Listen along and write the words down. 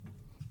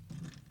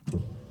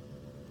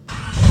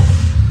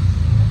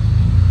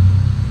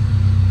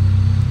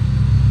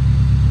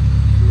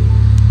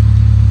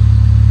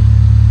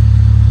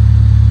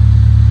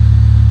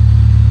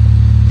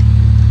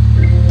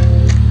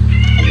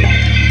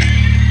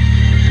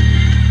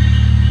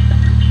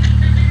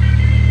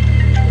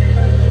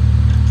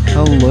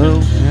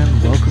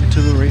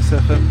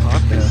FM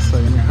podcast. I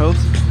am your host,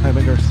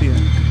 Jaime Garcia.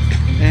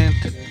 And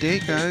today,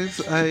 guys,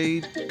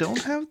 I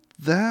don't have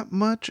that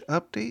much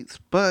updates,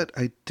 but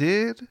I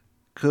did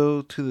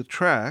go to the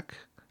track.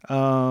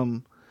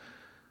 Um,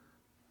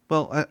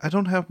 I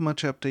don't have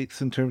much updates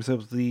in terms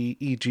of the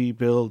EG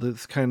build.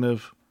 It's kind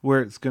of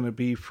where it's going to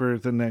be for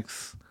the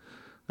next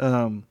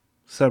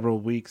several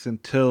weeks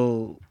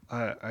until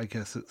I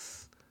guess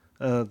it's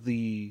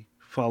the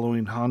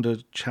following Honda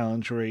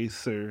Challenge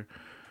race, or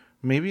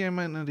maybe I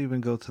might not even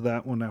go to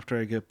that one after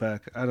I get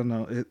back. I don't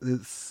know.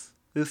 It's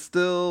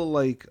still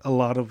like a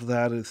lot of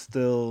that is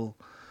still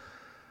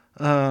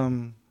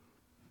um,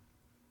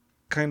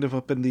 kind of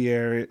up in the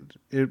air.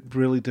 It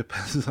really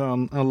depends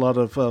on a lot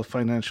of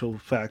financial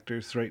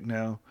factors right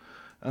now.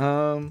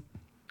 Um,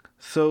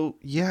 so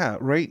yeah,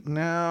 right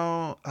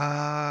now,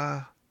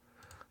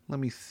 let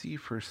me see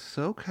for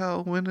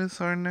SoCal. When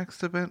is our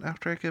next event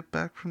after I get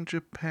back from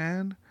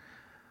Japan?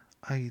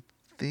 I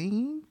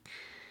think.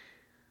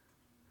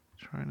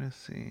 Trying to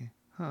see.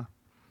 Huh.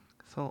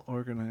 It's all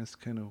organized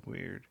kind of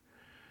weird.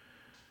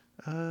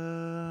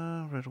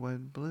 Red,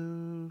 white,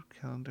 blue,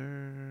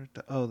 calendar.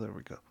 Oh, there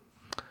we go.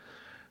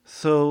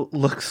 So,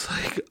 looks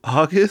like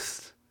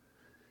August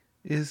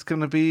is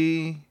going to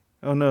be.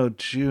 Oh no,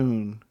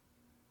 June.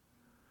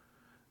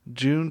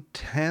 June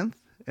 10th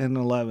and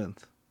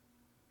 11th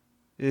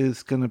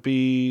is going to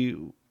be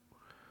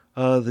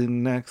the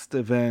next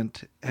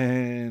event.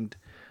 And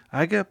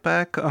I get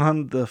back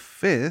on the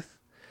 5th.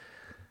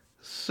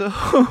 So,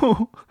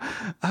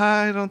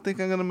 I don't think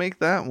I'm going to make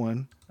that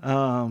one.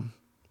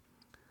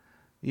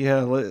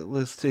 Yeah,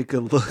 let's take a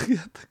look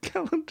at the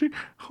calendar.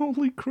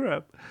 Holy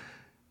crap.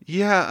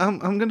 Yeah,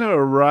 I'm gonna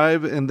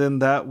arrive, and then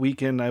that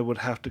weekend I would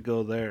have to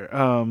go there.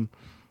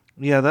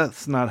 Yeah,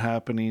 that's not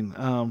happening.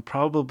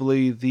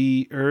 Probably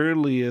the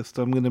earliest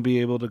I'm gonna be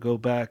able to go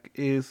back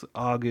is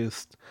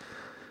August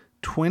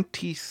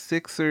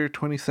 26th or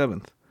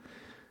 27th.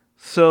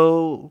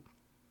 So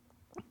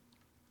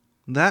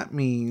that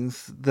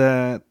means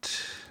that,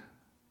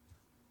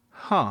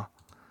 huh?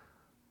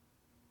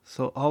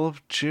 So all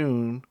of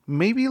June,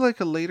 maybe like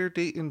a later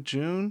date in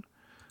June,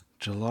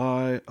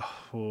 July.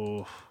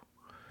 Oh.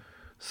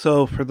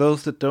 So for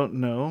those that don't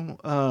know,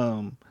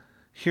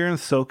 here in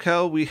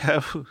SoCal we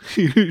have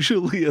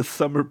usually a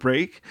summer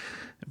break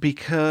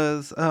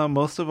because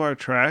most of our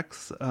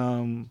tracks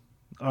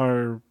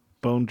are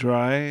bone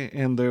dry,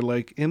 and they're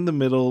like in the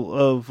middle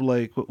of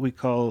like what we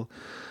call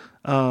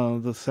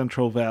the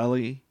Central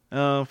Valley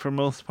for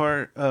most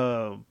part.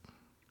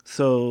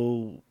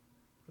 So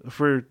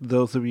for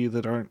those of you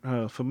that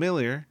aren't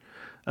familiar,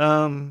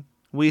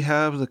 we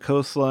have the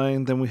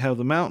coastline, then we have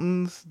the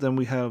mountains, then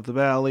we have the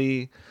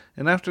valley,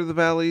 and after the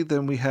valley,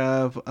 then we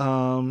have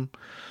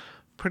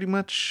pretty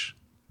much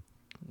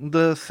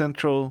the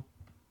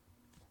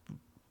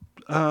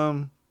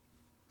um,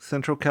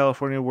 central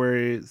California, where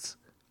it's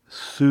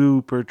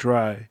super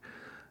dry.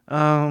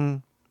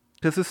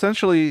 Because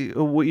essentially,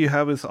 what you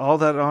have is all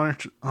that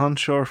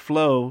onshore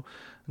flow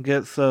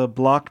gets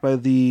blocked by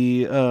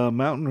the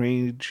mountain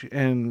range,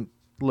 and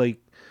like,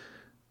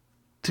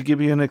 to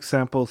give you an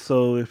example,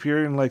 so if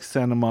you're in like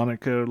Santa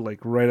Monica, like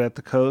right at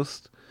the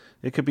coast,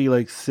 it could be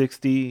like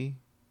 65,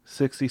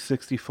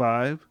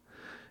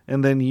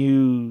 and then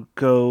you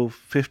go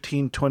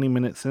 15, 20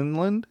 minutes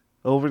inland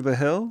over the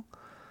hill,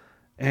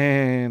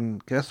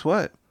 and guess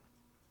what?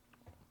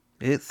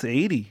 It's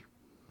 80.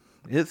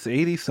 It's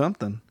 80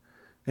 something.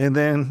 And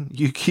then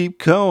you keep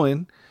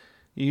going,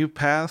 you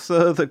pass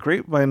the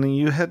grapevine, and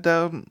you head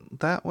down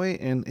that way,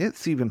 and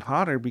it's even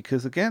hotter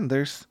because, again,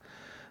 there's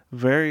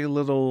very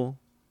little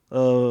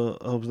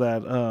of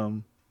that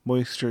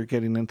moisture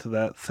getting into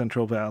that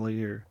Central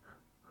Valley or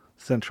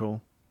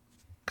Central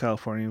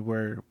California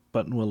where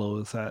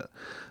Buttonwillow is at.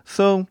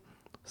 So,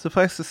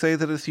 suffice to say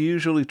that it's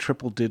usually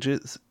triple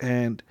digits,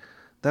 and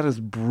that is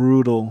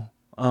brutal.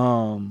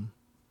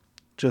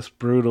 Just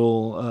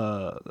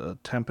brutal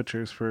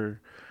temperatures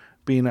for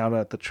being out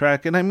at the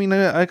track. And I mean,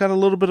 I got a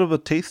little bit of a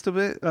taste of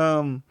it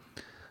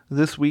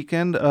this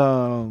weekend.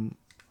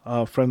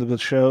 A friend of the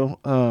show,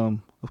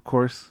 of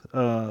course,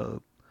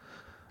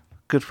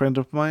 good friend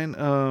of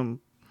mine,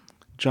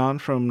 John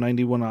from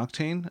 91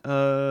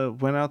 Octane,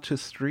 went out to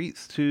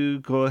streets to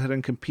go ahead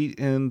and compete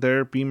in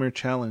their Beamer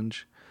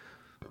challenge.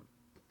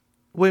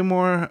 Way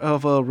more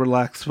of a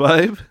relaxed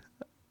vibe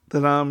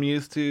than I'm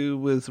used to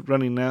with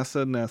running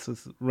NASA.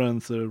 NASA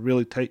runs a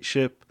really tight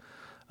ship,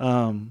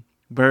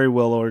 very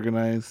well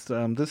organized.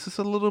 This is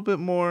a little bit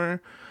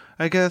more,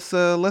 I guess,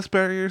 less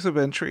barriers of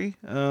entry.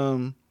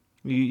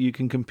 You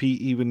can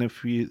compete even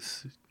if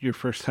it's your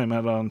first time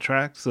out on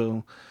track.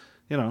 So,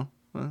 you know,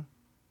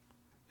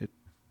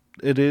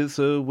 it is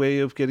a way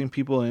of getting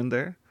people in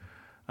there.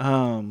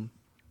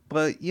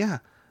 But yeah,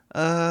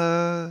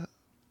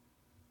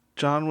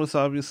 John was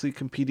obviously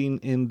competing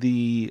in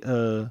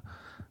the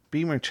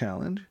Beamer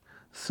challenge.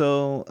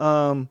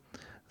 So,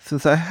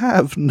 since I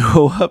have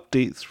no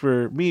updates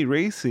for me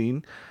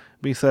racing,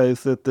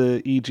 besides that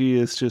the EG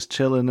is just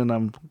chilling and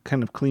I'm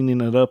kind of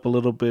cleaning it up a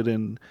little bit,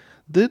 and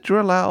did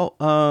drill out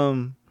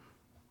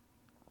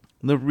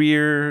the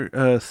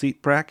rear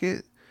seat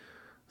bracket.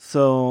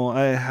 So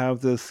I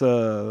have this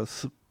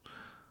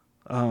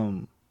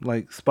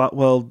like spot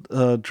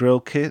weld drill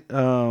kit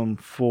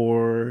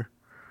for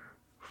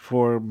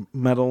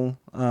metal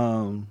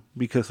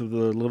because of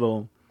the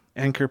little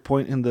anchor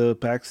point in the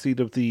back seat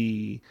of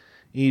the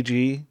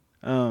EG.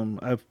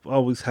 I've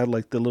always had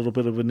like the little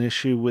bit of an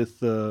issue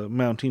with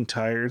mounting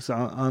tires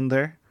on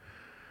there.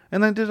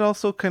 And I did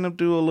also kind of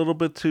do a little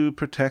bit to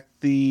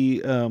protect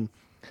the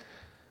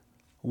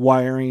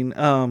wiring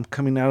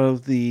coming out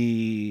of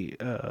the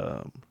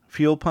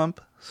fuel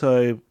pump. So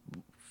I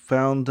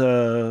found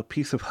a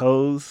piece of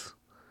hose.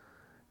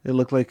 It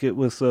looked like it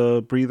was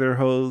a breather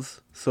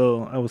hose.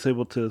 So I was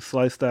able to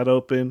slice that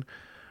open,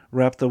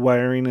 wrap the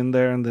wiring in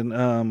there, and then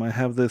I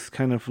have this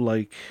kind of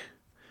like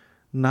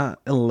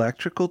not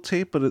electrical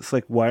tape, but it's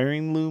like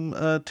wiring loom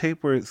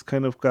tape where it's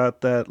kind of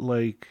got that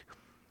like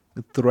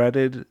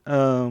threaded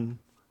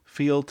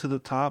feel to the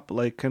top,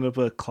 like kind of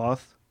a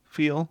cloth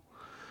feel,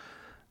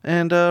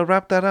 and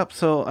wrap that up.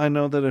 So I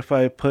know that if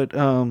I put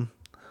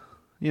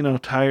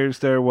tires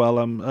there while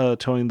I'm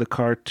towing the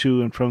car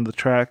to and from the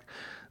track,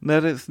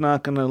 that it's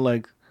not gonna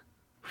like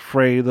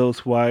fray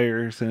those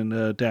wires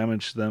and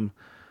damage them.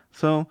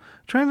 So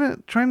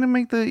trying to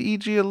make the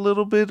EG a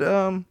little bit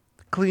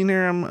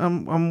cleaner.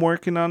 I'm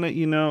working on it.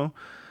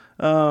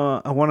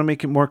 I want to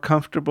make it more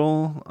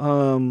comfortable.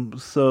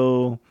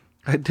 So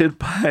I did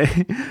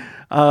buy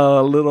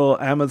a little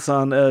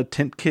Amazon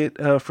tint kit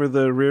for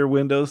the rear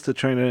windows to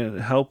try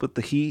to help with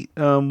the heat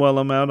while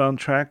I'm out on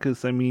track.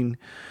 Because I mean,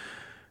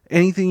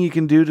 anything you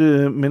can do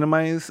to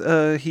minimize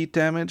heat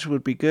damage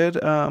would be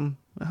good.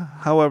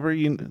 However,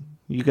 you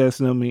guys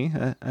know me.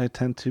 I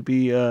tend to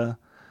be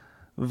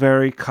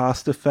very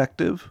cost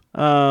effective.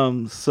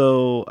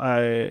 So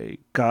I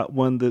got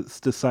one that's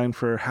designed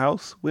for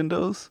house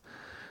windows.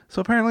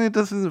 So apparently it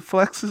doesn't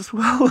flex as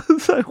well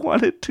as I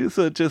want it to.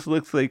 So it just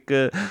looks like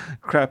a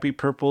crappy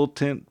purple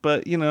tint.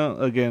 But,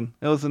 again,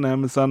 it was an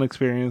Amazon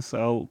experience.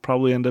 What I'll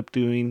probably end up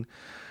doing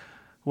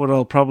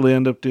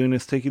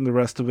is taking the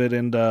rest of it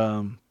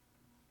and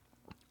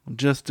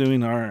just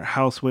doing our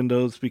house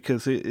windows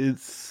because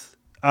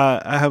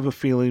I have a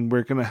feeling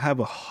we're going to have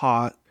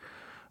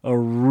a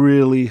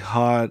really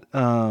hot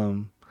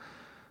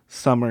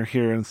summer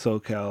here in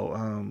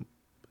SoCal.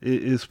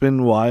 It's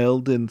been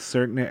wild in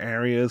certain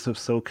areas of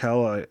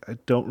SoCal. I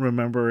don't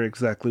remember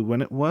exactly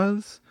when it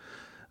was,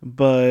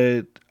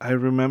 but I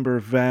remember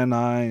Van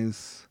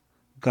Nuys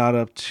got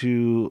up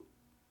to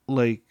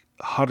like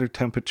hotter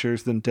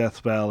temperatures than Death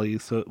Valley,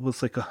 so it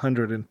was like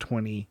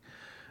 120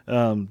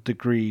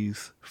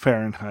 degrees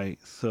Fahrenheit.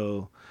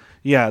 So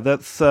yeah,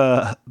 that's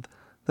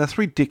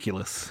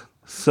ridiculous.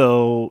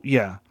 So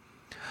yeah.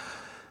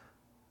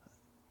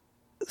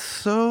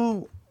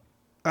 So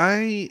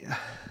I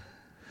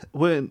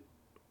when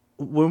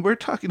we're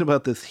talking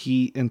about this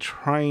heat and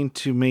trying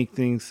to make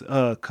things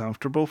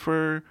comfortable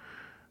for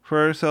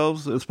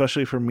ourselves,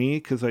 especially for me,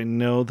 because I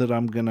know that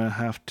I'm gonna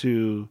have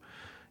to,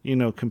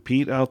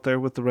 compete out there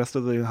with the rest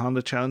of the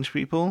Honda Challenge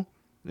people,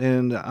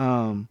 and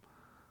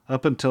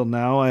up until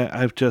now,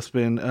 I've just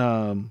been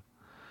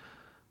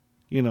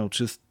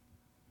just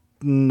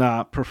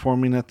not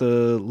performing at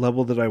the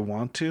level that I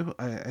want to.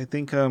 I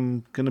think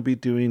I'm gonna be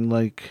doing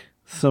like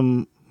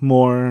some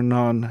more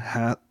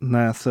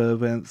non-NASA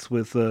events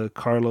with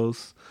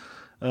Carlos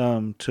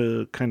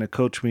to kind of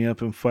coach me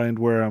up and find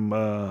where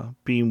I'm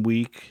being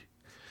weak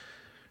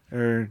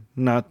or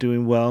not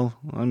doing well.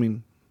 I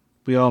mean,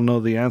 we all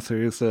know the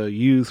answer is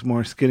use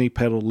more skinny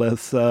pedal,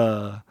 less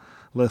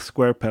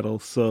square pedal.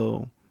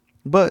 So,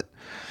 but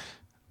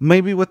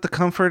maybe with the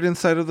comfort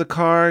inside of the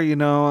car,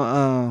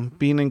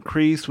 being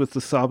increased with the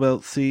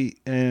sawbelt seat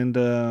and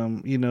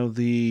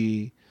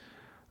the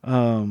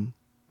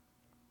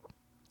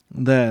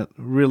that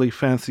really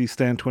fancy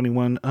Stand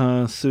 21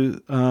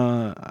 suit.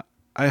 I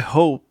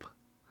hope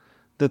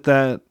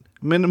that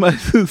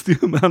minimizes the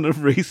amount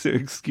of racer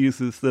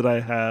excuses that I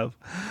have.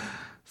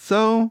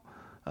 So,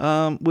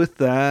 with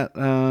that,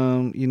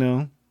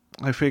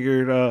 I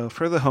figured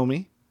for the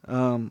homie,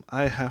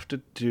 I have to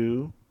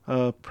do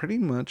pretty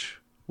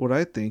much what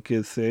I think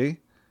is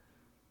a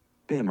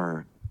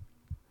Bimmer.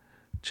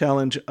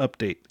 challenge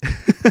update.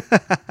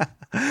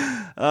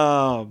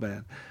 Oh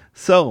man.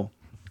 So,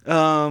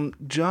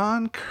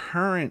 John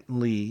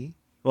currently,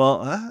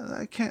 well,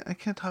 I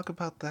can't talk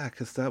about that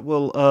because that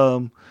will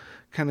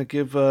kind of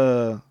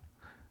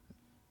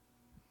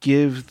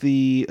give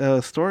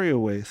the story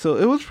away. So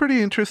it was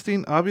pretty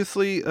interesting.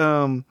 Obviously,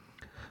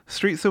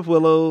 Streets of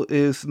Willow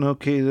is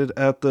located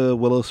at the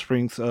Willow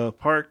Springs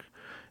Park.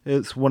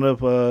 It's one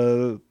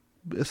of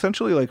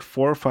essentially like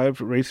 4 or 5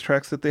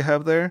 racetracks that they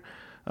have there.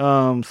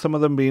 Some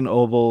of them being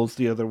ovals.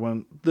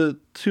 The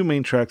 2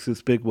 main tracks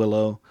is Big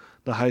Willow,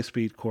 the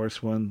high-speed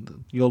course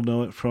one. You'll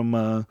know it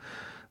from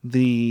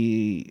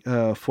the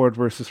Ford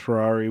versus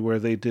Ferrari, where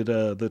they did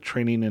the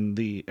training and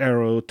the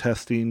aero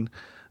testing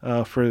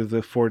for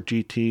the Ford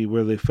GT,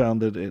 where they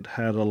found that it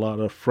had a lot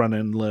of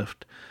front-end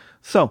lift.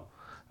 So,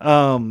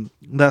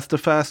 That's the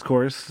fast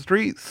course.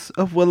 Streets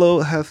of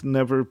Willow has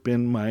never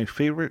been my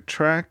favorite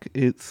track.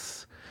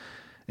 It's,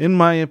 in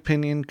my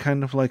opinion,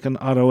 kind of like an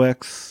Auto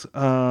X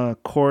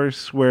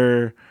course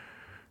where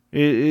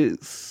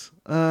it's.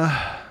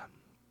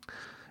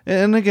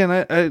 And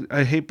again,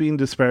 I hate being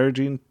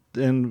disparaging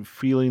and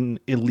feeling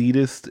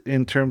elitist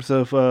in terms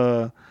of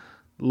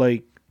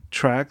like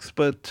tracks,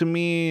 but to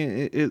me,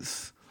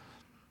 it's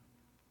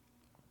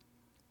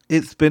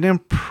been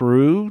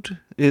improved.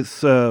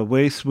 It's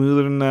way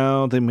smoother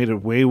now. They made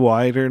it way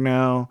wider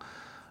now.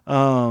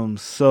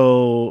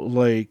 So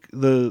like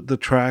the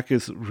track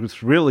is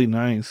really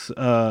nice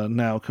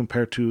now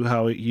compared to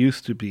how it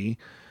used to be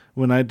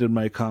when I did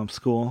my comp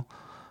school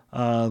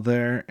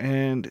there.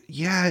 And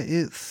yeah,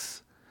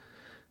 it's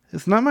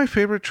not my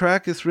favorite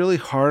track. It's really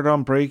hard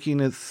on braking.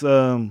 It's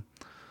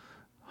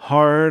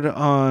hard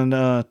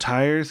on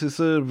tires. It's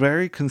a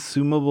very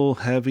consumable,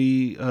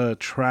 heavy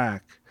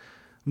track.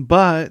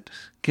 But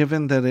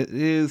given that it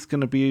is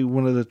going to be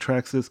one of the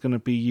tracks that's going to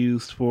be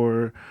used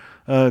for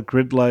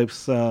Grid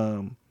Life's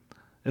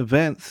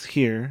events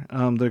here,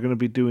 they're going to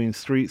be doing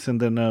streets and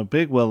then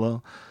Big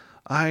Willow.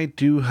 I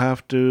do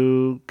have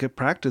to get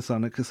practice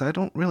on it because I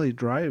don't really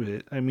drive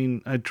it. I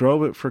mean, I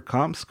drove it for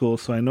comp school,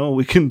 so I know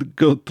we can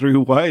go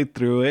wide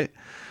through it.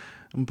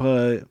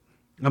 But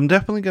I'm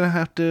definitely going to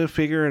have to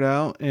figure it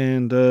out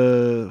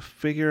and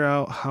figure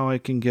out how I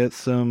can get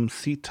some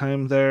seat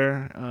time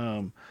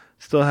there.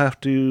 Still have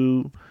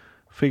to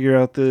figure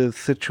out the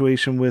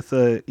situation with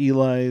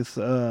Eli's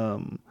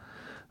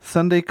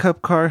Sunday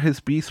Cup car, his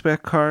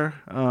B-Spec car.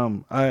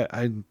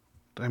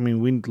 I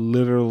mean, we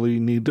literally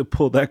need to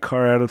pull that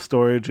car out of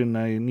storage, and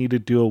I need to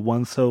do a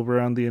once-over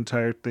on the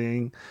entire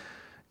thing,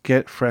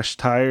 get fresh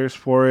tires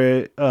for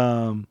it,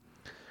 and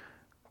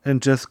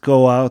just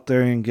go out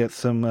there and get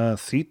some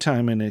seat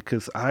time in it.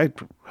 Because I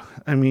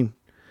mean,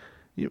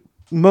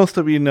 most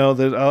of you know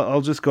that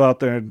I'll just go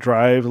out there and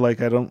drive. Like,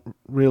 I don't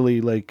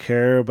really like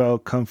care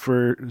about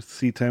comfort,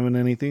 seat time, and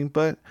anything.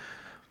 But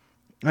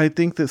I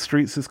think that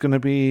Streets is going to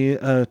be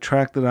a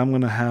track that I'm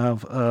going to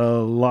have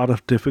a lot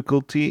of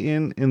difficulty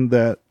in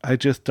that I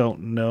just don't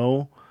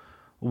know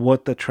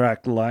what the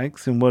track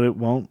likes and what it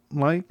won't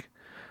like.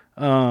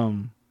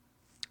 And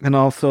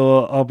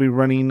also, I'll be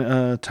running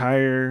a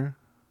tire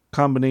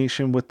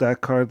combination with that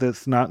car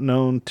that's not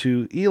known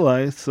to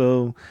Eli,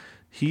 so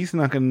he's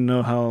not going to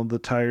know how the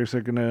tires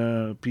are going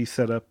to be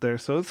set up there.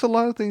 So it's a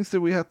lot of things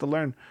that we have to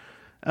learn.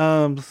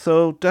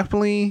 So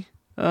definitely,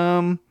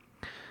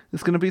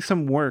 it's going to be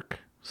some work.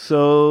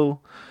 So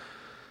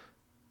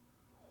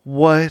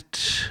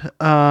what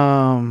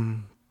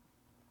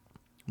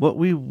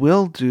we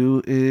will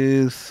do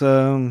is,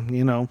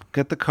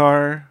 get the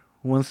car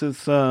once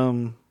it's,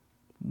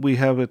 we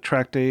have a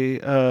track day,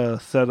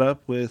 set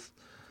up with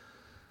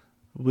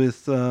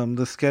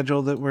the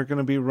schedule that we're going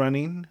to be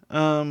running,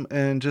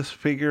 and just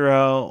figure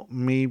out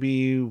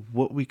maybe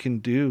what we can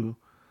do.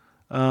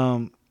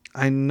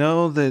 I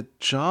know that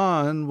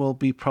John will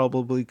be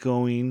probably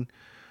going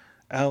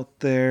out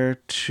there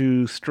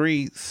to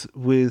streets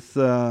with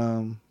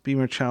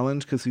Beamer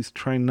Challenge because he's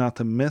trying not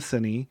to miss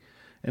any,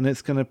 and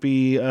it's going to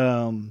be,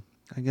 I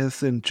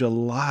guess, in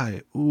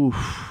July.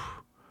 Oof,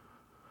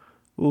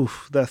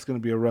 that's going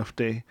to be a rough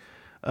day.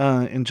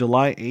 In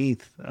July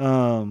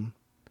 8th,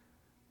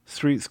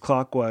 streets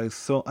clockwise.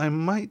 So I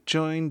might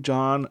join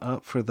John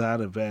up for that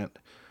event.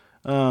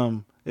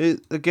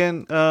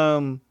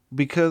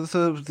 Because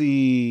of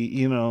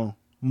the,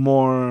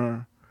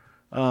 more,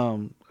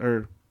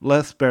 or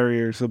less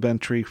barriers of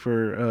entry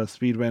for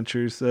speed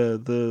ventures,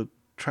 the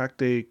track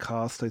day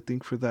cost, I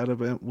think, for that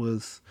event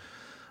was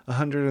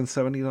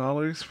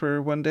 $170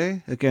 for one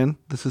day. Again,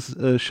 this is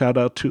a shout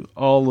out to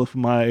all of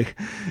my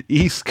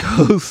East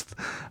Coast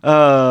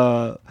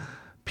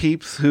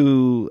peeps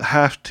who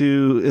have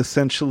to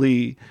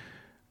essentially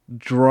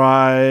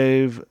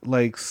drive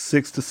like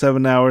 6 to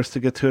 7 hours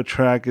to get to a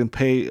track and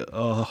pay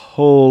a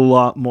whole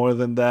lot more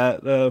than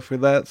that for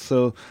that.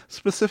 So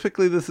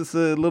specifically, this is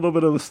a little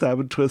bit of a stab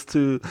and twist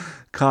to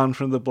Con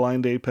from the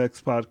Blind Apex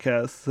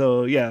podcast.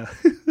 So yeah.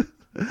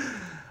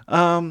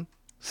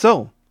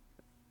 So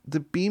the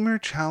Beamer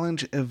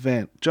Challenge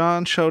event,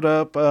 John showed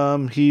up.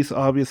 He's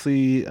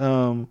obviously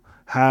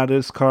had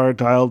his car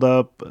dialed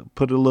up,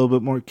 put a little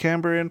bit more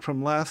camber in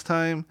from last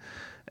time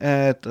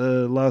at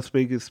Las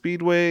Vegas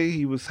Speedway.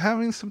 He was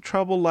having some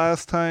trouble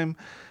last time,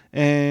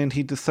 and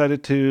he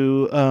decided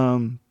to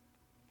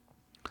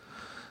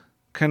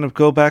kind of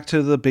go back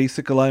to the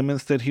basic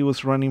alignments that he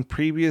was running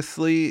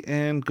previously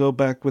and go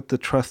back with the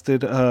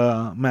trusted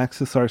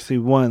Maxxis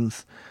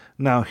RC1s.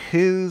 Now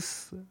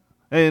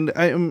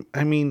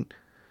I mean,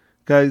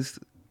 guys,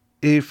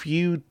 if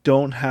you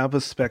don't have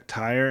a spec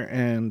tire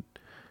and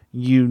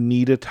you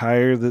need a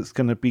tire that's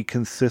going to be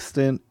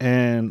consistent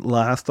and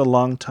last a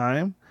long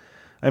time,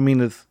 I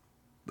mean,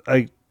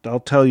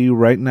 I'll tell you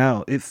right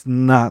now, it's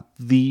not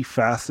the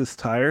fastest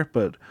tire,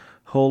 but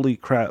holy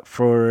crap,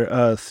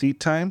 for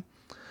seat time,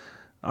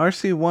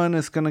 RC1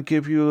 is going to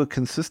give you a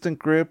consistent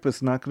grip.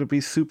 It's not going to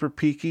be super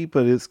peaky,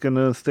 but it's going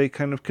to stay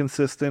kind of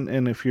consistent.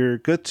 And if you're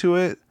good to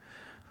it,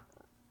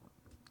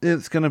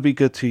 it's going to be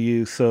good to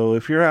use. So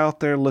if you're out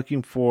there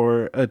looking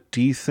for a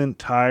decent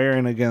tire,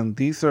 and again,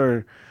 these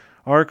are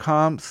our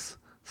comps,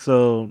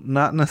 so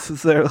not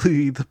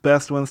necessarily the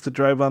best ones to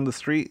drive on the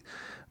street,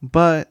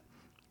 but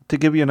to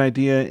give you an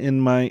idea,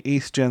 in my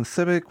Ace Gen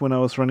Civic, when I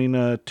was running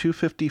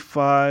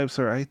 255s,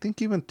 or I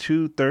think even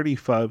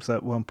 235s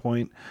at one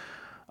point,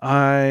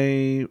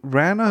 I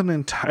ran an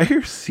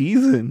entire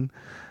season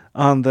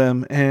on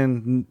them,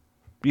 and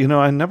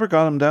I never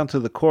got them down to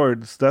the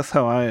cords. That's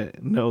how I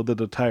know that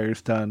the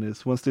tire's done,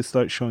 is once they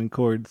start showing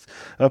cords.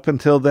 Up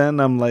until then,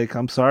 I'm like,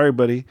 I'm sorry,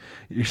 buddy,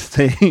 you're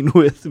staying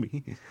with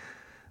me.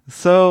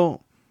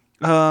 So,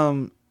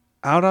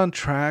 out on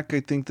track, I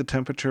think the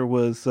temperature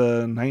was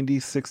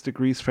 96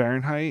 degrees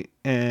Fahrenheit,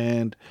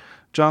 and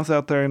John's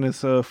out there in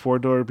his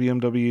four-door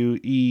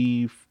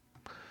BMW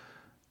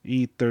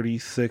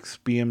E36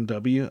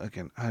 BMW.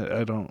 Again,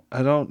 I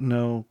don't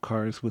know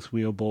cars with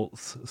wheel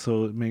bolts,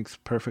 so it makes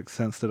perfect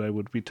sense that I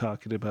would be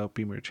talking about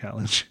Bimmer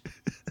Challenge.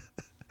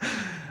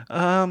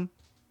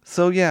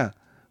 So yeah,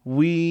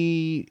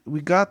 we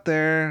got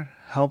there,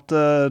 helped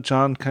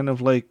John kind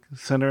of like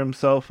center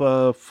himself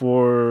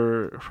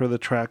for the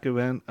track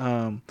event,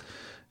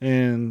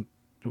 and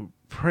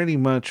pretty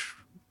much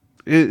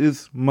it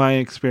is my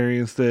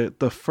experience that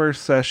the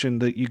first session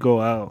that you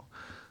go out,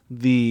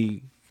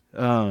 the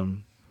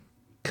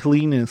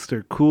cleanest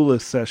or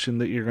coolest session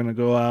that you're going to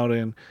go out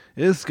in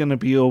is going to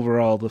be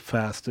overall the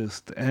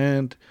fastest.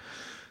 And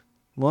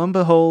lo and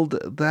behold,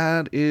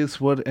 that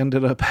is what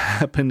ended up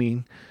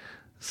happening.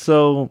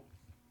 So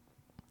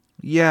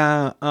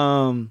yeah,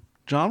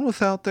 John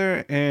was out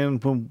there,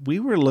 and when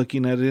we were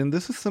looking at it, and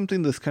this is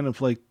something that's kind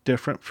of like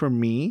different for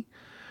me,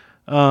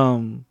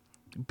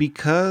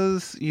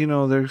 because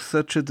there's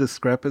such a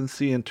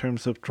discrepancy in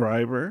terms of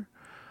driver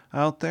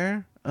out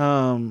there,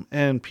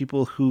 and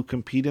people who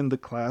compete in the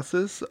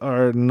classes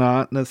are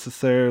not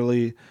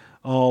necessarily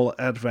all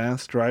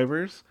advanced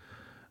drivers.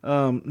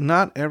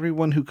 Not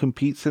everyone who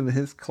competes in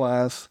his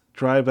class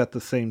drive at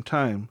the same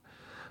time,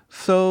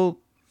 so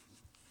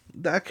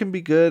that can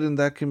be good and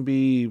that can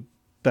be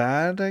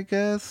bad, I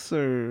guess,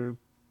 or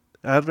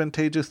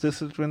advantageous,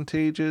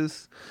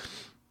 disadvantageous.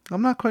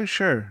 I'm not quite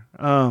sure.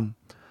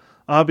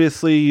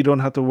 Obviously, you don't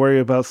have to worry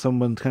about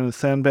someone kind of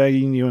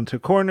sandbagging you into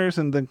corners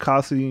and then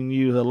costing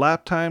you a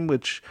lap time,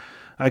 which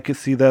I could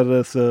see that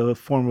as a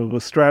form of a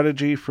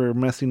strategy for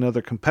messing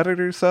other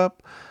competitors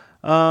up.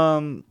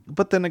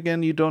 But then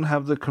again, you don't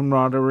have the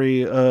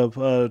camaraderie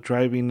of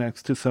driving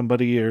next to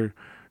somebody or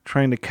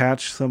trying to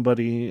catch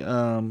somebody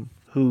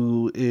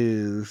who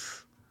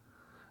is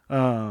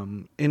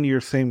in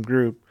your same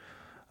group,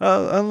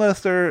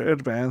 unless they're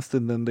advanced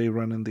and then they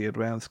run in the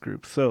advanced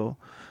group. So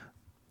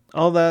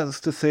all that is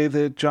to say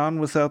that John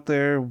was out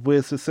there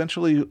with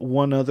essentially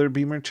one other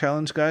Beamer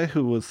Challenge guy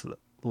who was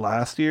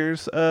last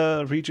year's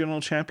regional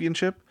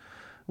championship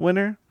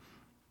winner.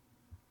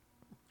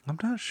 I'm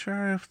not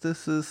sure if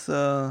this is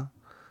an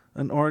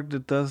org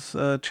that does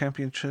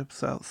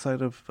championships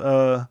outside of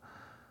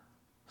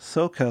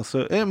SoCal,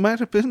 so it might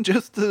have been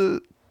just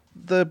the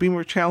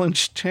Beamer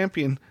Challenge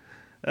champion.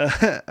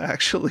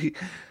 Actually,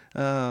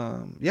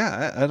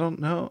 I don't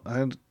know.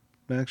 I'm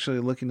actually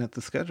looking at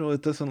the schedule.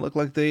 It doesn't look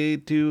like they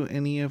do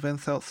any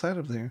events outside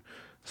of there.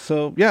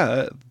 So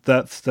yeah,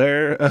 that's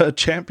their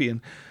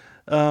champion.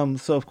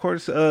 So of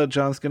course,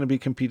 John's going to be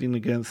competing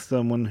against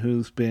someone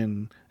who's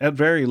been, at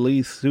very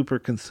least, super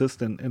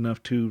consistent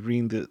enough to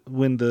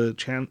win the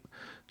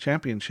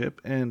championship.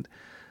 And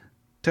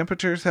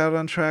temperatures out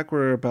on track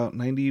were about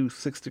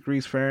 96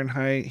 degrees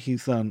Fahrenheit.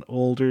 He's on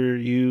older,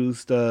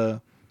 used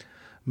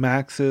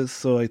Maxes,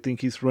 so I think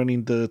he's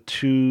running the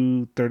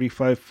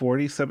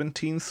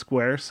 235/40/17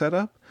 square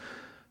setup.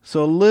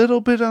 So a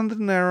little bit on the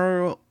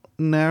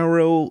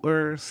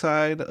narrower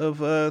side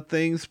of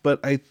things, but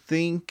I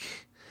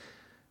think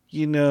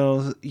you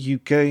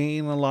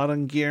gain a lot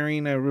on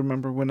gearing. I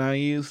remember when I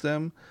used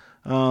them.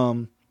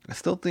 I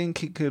still think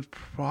he could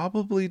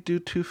probably do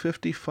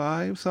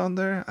 255s on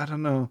there. I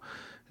don't know.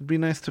 It'd be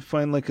nice to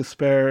find like a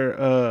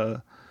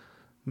spare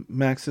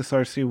Maxxis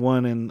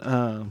RC1 and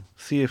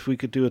see if we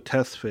could do a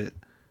test fit.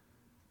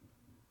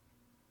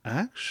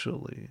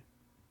 Actually,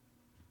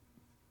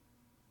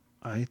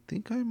 I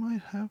think I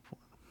might have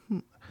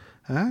one.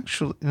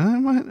 Actually, I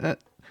might.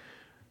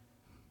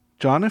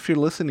 John, if you're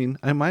listening,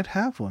 I might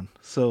have one.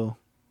 So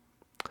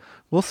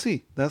we'll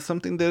see. That's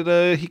something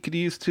that he could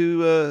use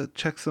to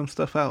check some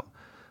stuff out.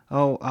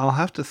 I'll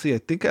have to see. I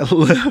think I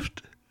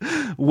left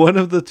one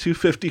of the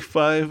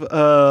 255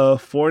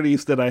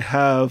 40s that I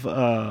have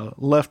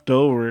left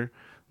over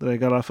that I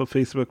got off of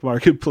Facebook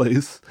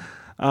Marketplace.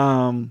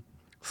 So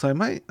I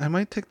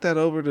might take that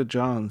over to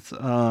John's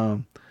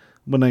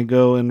when I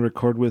go and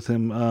record with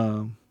him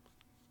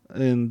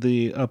in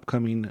the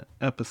upcoming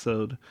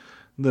episode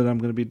that I'm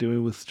going to be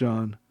doing with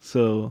John.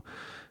 So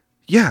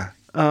yeah,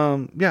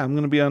 I'm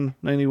going to be on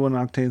 91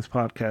 Octane's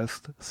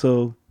podcast.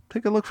 So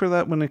take a look for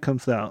that when it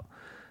comes out.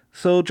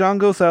 So John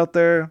goes out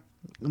there,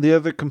 the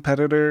other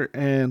competitor,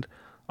 and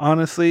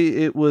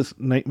honestly, it was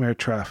nightmare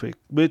traffic,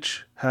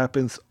 which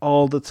happens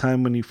all the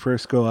time when you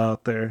first go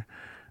out there.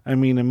 I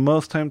mean, in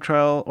most time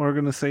trial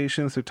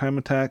organizations or time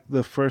attack,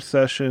 the first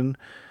session,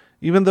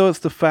 even though it's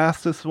the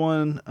fastest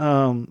one,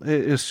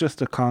 it's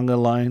just a conga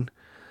line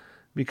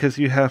because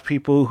you have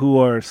people who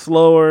are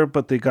slower,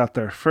 but they got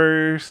there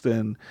first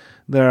and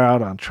they're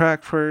out on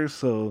track first.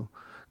 So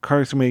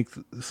cars make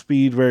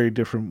speed very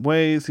different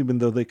ways, even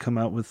though they come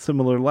out with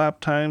similar lap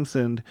times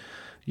and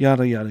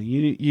yada yada.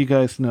 You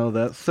guys know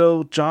that.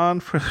 So John,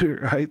 for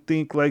I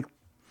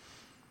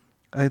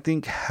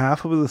think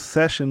half of the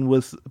session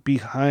was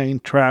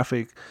behind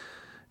traffic,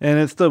 and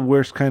it's the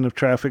worst kind of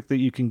traffic that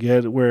you can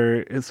get,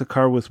 where it's a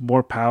car with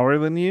more power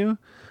than you.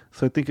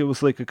 So I think it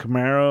was like a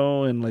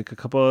Camaro and like a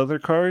couple other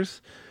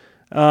cars.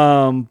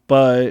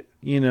 But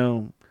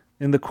in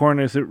the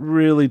corners, it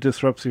really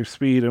disrupts your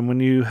speed. And when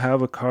you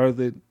have a car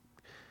that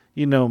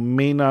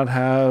may not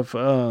have,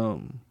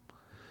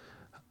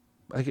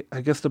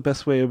 I guess the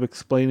best way of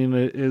explaining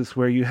it is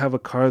where you have a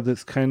car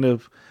that's kind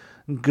of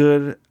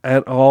good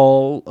at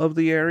all of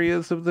the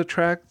areas of the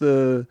track,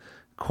 the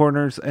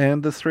corners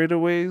and the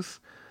straightaways.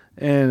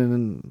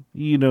 And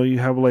you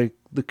have like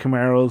the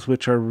Camaros,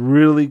 which are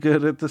really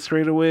good at the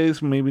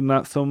straightaways, maybe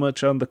not so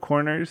much on the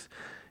corners.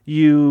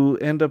 You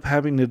end up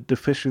having a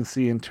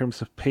deficiency in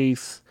terms of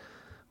pace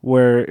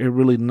where it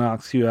really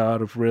knocks you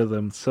out of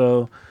rhythm.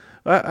 So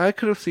I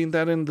could have seen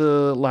that in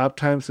the lap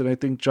times, and I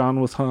think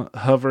John was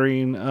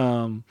hovering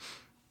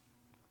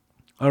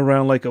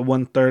around like a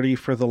 130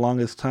 for the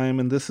longest time.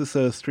 And this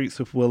is Streets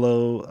of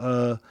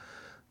Willow.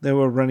 They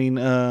were running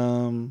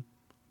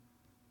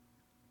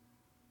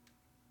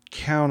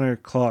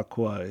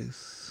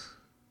counterclockwise.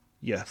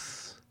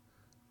 Yes.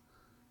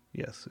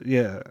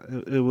 Yeah,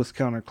 it was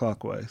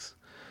counterclockwise.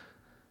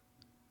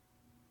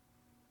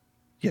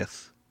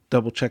 Yes.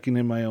 Double checking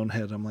in my own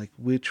head. I'm like,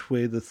 which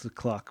way does the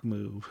clock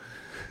move?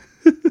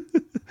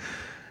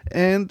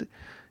 And,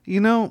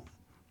 you know,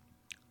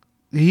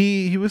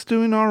 he was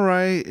doing all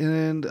right,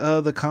 and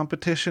the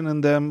competition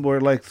and them were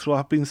like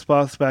swapping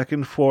spots back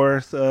and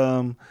forth.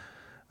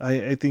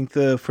 I think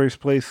the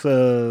first place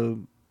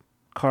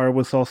car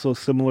was also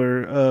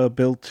similar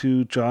built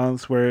to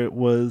John's, where it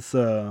was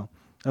a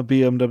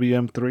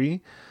BMW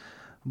M3,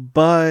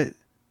 but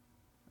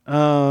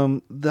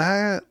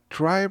that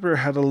driver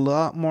had a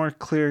lot more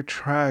clear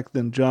track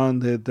than John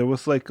did. There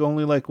was like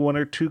only like one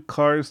or two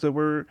cars that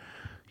were,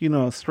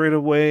 straight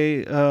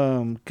away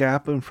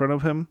gap in front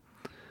of him.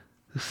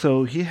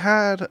 So he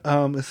had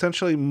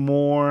essentially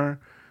more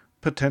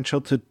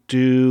potential to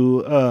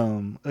do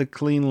a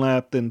clean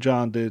lap than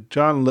John did.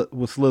 John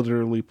was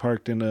literally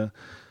parked in a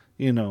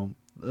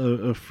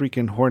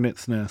freaking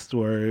hornet's nest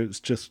where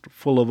it's just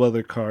full of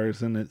other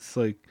cars, and it's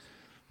like,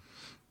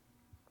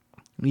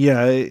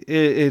 yeah,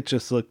 it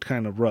just looked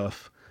kind of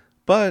rough.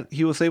 But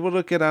he was able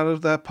to get out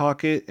of that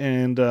pocket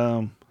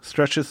and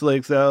stretch his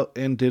legs out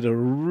and did a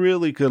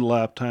really good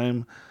lap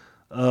time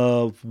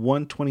of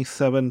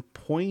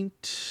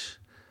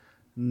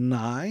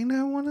 127.9,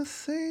 I want to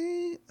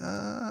say.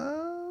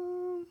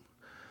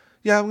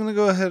 Yeah, I'm going to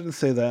go ahead and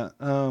say that.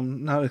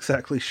 Not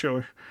exactly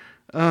sure.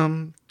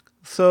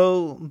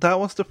 So that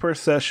was the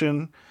first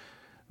session.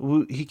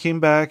 He came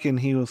back and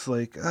he was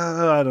like,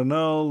 I don't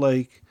know,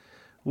 like,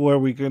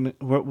 what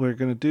we're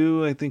gonna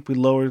do. I think we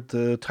lowered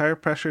the tire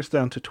pressures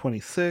down to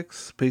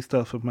 26 based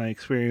off of my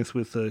experience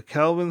with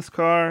Calvin's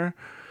car,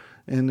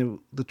 and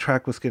the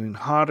track was getting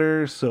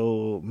hotter,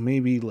 so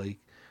maybe like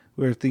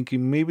we were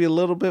thinking maybe a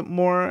little bit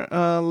more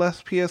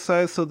less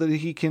psi so that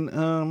he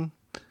can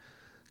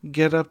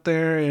get up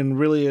there and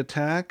really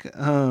attack,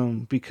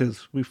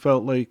 because we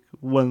felt like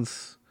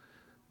once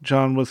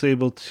John was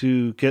able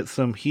to get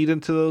some heat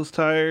into those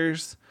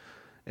tires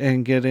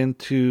and get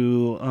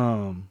into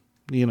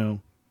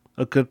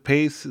a good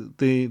pace,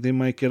 they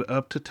might get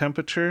up to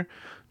temperature.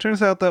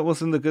 Turns out that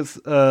wasn't a good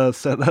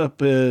setup.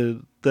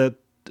 That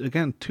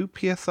again, 2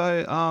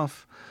 psi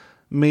off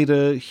made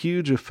a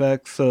huge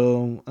effect,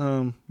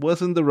 so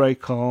wasn't the right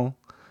call.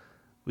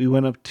 We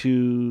went up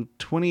to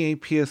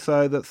 28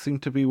 psi. That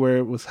seemed to be where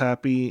it was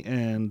happy,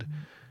 and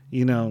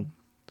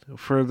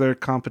for their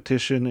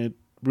competition, it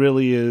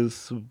really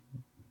is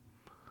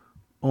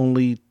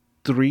only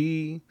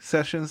 3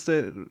 sessions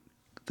that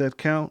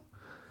count.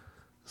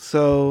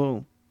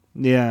 So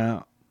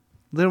yeah,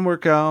 didn't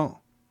work out.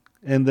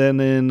 And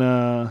then in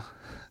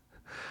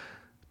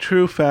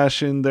true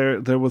fashion,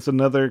 there was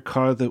another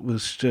car that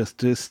was just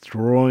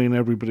destroying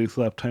everybody's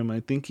lap time.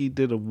 I think he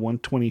did a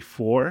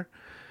 124,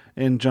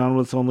 and John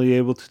was only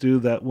able to do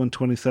that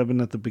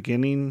 127 at the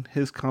beginning.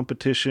 His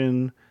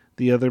competition,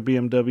 the other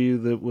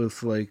BMW that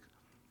was like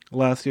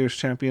last year's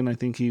champion, I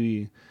think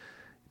he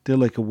did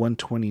like a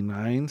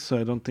 129, so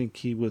I don't think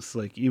he was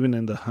like even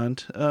in the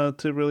hunt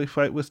to really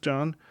fight with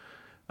John.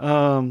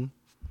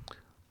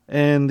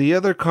 And the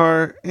other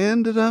car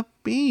ended up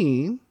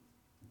being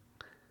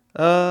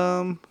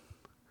out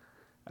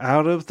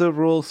of the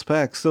rule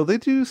specs. So they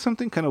do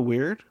something kind of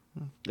weird,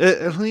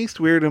 at least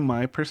weird in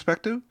my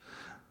perspective,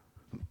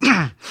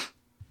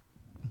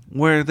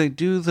 where they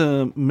do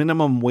the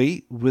minimum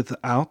weight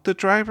without the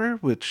driver,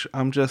 which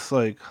I'm just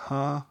like,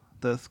 huh,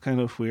 that's kind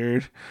of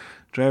weird.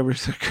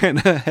 drivers are kind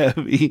of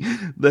heavy.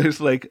 There's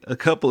like a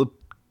couple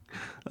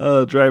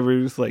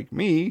drivers like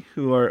me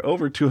who are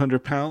over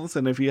 200 pounds,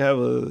 and if you have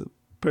a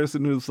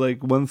person who's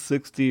like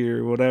 160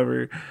 or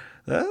whatever,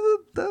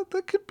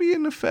 that could be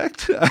an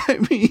effect. I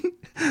mean,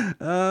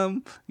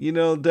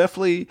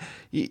 definitely,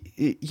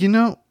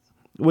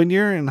 when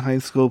you're in high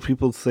school,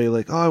 people say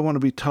like, "Oh, I want to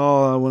be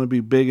tall, I want to be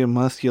big and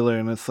muscular,"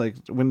 and it's like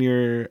when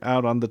you're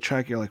out on the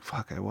track, you're like,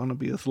 "Fuck, I want to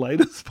be as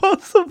light as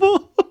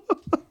possible."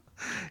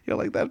 You're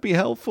like, "That'd be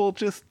helpful.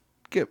 Just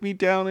get me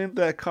down in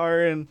that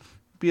car and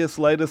be as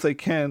light as I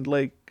can."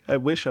 Like, I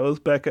wish I was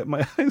back at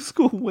my high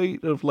school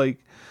weight of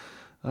like,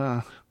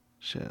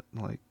 shit,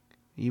 like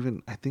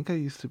even I think I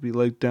used to be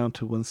like down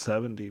to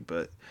 170,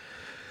 but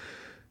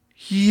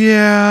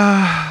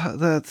yeah,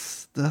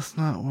 that's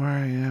not where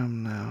I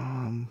am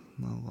now. I'm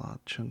a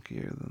lot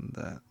chunkier than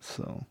that.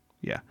 So,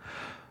 yeah.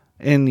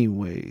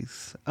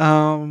 Anyways,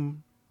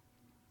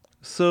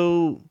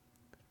 so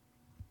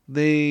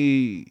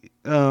the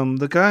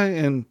guy,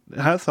 and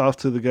hats off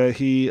to the guy,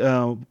 he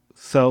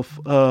self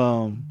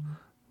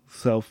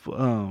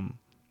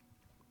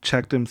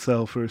checked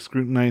himself or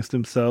scrutinized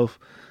himself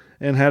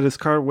and had his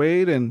car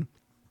weighed, and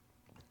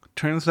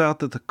turns out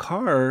that the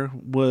car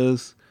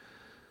was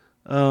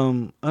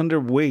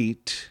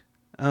underweight.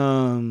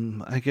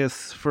 I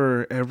guess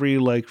for every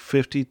like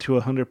 50 to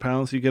 100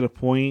 pounds you get a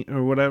point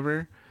or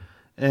whatever,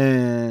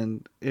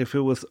 and if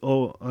it was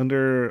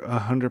under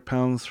 100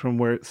 pounds from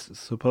where it's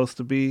supposed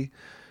to be,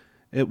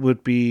 it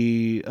would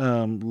be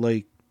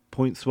like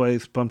points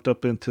wise bumped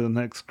up into the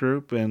next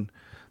group. And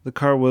the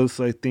car was,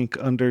 I think,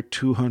 under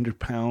 200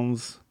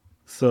 pounds,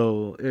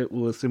 so it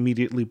was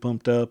immediately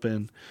bumped up,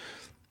 and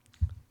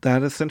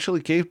that essentially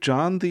gave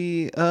Jon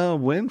the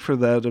win for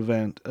that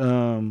event.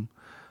 I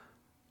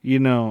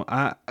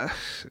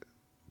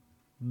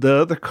the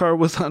other car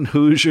was on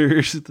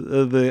Hoosiers.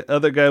 The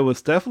other guy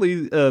was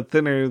definitely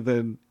thinner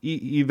than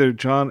either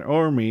Jon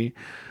or me.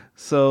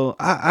 So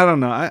I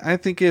don't know. I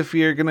think if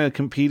you're gonna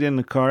compete in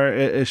the car,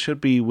 it should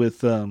be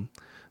with the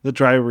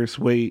driver's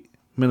weight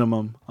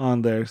minimum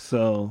on there.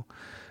 So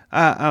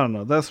I don't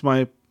know. That's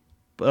my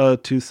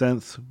 2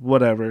 cents.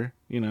 Whatever,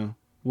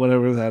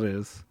 whatever that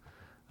is.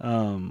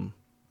 Um,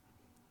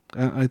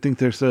 I think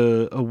there's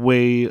a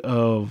way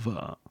of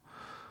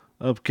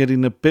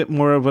getting a bit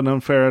more of an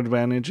unfair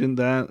advantage in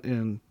that,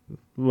 and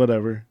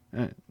whatever.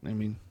 I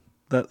mean,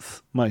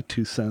 that's my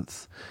 2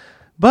 cents.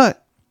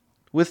 But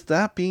with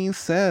that being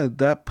said,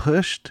 that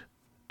pushed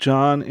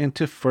Jon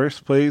into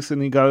first place,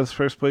 and he got his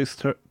first place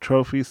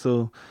trophy.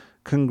 So,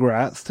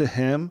 congrats to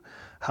him.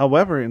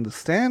 However, in the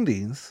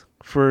standings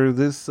for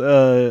this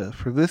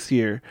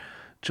year,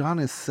 Jon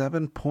is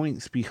 7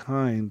 points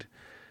behind.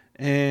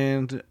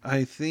 And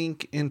I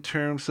think in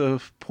terms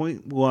of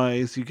point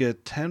wise, you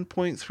get 10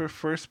 points for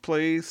first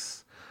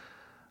place.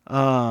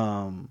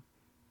 Let's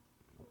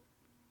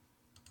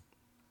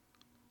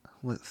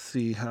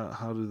see,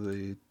 how do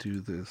they do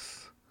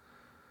this?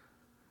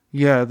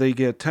 Yeah, they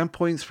get 10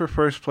 points for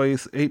first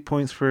place, 8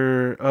 points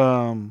for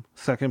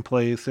second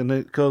place, and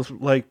it goes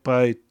like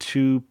by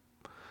two,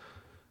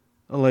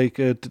 like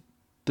the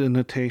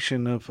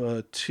notation of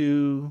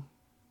two.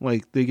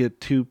 Like they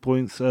get 2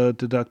 points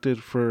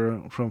deducted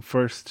from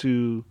first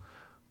to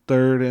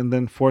third, and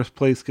then fourth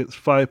place gets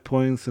 5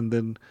 points, and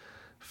then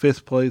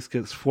fifth place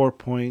gets 4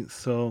 points.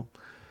 So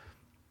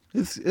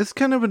it's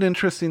kind of an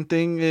interesting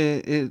thing.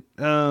 It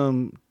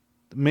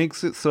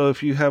makes it so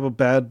if you have a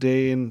bad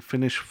day and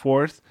finish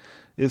fourth,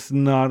 it's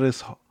not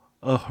as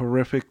a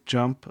horrific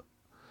jump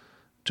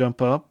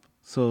up.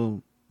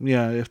 So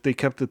yeah, if they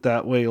kept it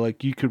that way,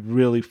 like you could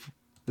really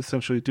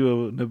essentially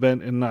do an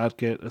event and not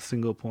get a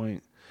single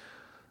point.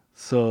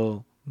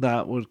 So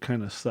that would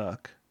kind of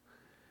suck.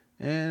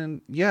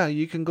 And yeah,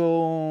 you can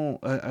go,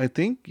 I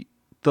think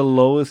the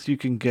lowest you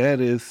can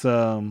get is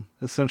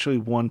essentially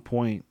 1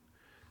 point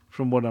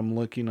from what I'm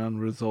looking on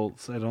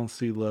results. I don't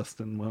see less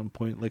than 1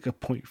 point, like a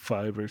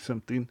 0.5 or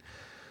something.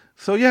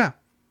 So yeah.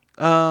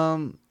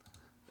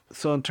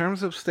 So in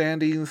terms of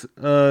standings,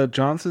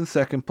 Jon's in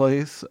second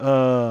place.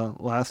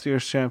 Last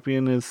year's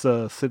champion is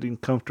sitting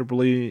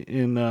comfortably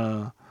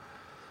in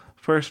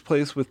first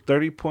place with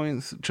 30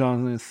 points.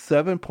 Jon is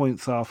 7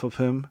 points off of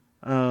him.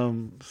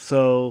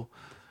 So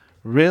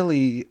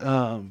really,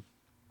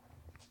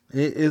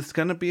 it's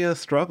going to be a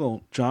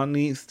struggle. Jon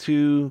needs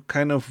to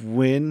kind of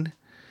win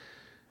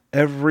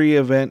every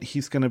event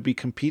he's going to be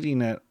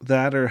competing at,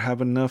 that or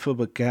have enough of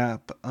a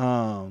gap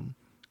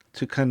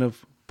to kind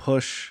of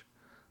push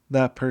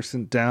that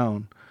person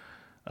down.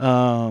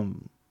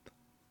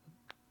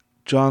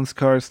 Jon's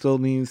car still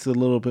needs a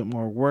little bit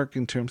more work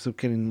in terms of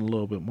getting a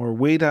little bit more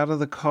weight out of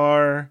the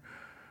car,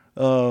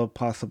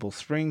 possible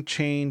spring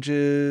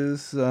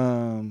changes.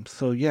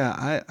 So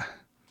yeah,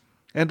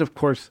 and of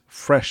course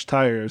fresh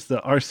tires. The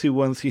RC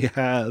ones he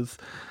has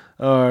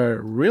are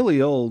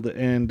really old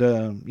and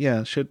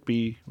yeah, should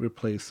be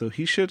replaced. So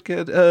he should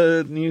get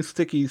new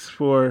stickies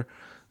for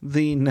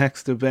the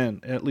next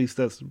event. At least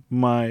that's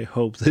my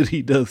hope that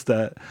he does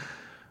that.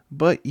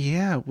 But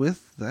yeah,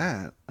 with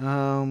that,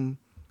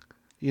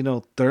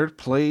 third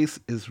place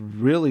is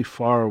really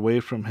far away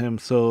from him.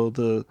 So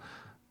the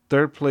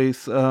third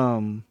place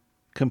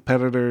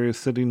competitor is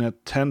sitting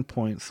at 10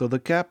 points. So the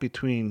gap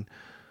between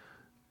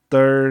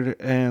third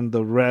and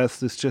the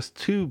rest is just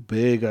too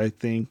big, I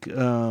think,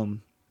 to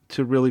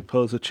really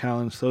pose a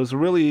challenge. So it's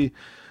really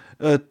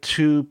a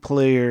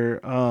two-player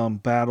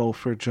battle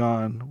for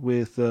John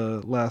with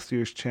last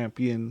year's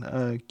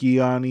champion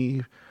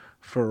Gianni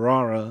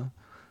Ferrara.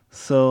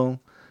 So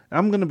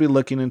I'm gonna be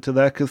looking into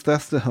that because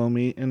that's the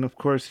homie, and of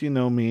course you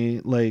know me.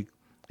 Like,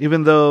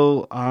 even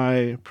though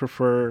I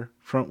prefer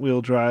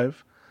front-wheel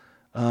drive,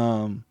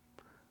 um,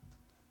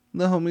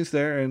 the homie's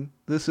there, and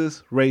this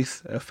is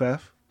Race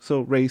FF.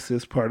 So race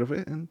is part of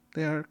it, and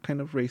they are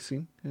kind of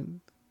racing.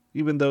 And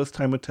even though it's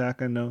time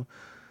attack, I know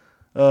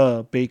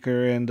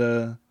Baker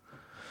and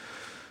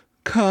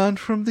Khan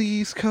from the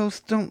East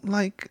Coast don't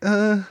like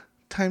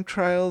time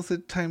trials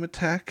at time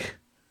attack,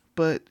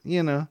 but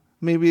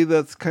maybe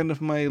that's kind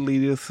of my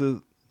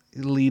elitist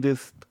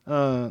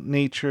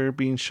nature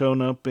being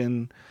shown up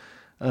in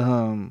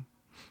um,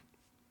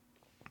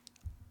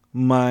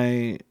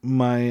 my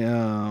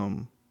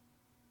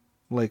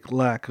like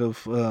lack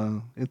of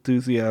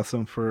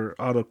enthusiasm for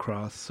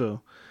autocross.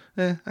 So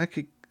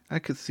I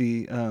could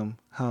see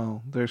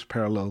how there's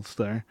parallels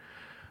there.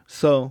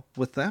 So,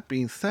 with that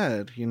being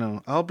said,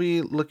 I'll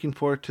be looking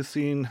forward to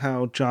seeing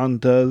how John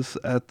does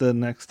at the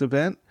next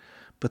event.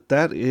 But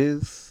that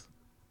is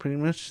pretty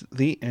much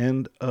the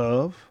end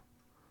of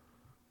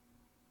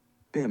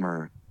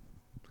Bimmer.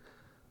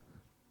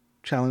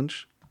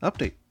 Challenge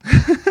Update.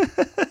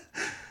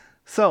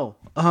 So,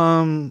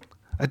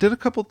 I did a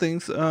couple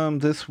things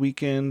this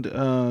weekend to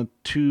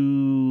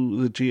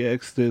the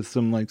GX. Did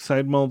some like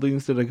side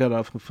moldings that I got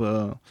off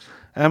of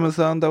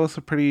Amazon. That was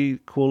a pretty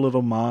cool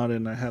little mod,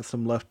 and I had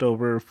some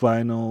leftover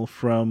vinyl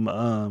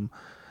from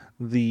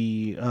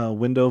the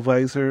window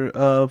visor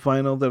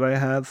vinyl that I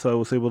had, so I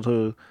was able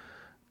to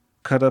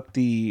cut up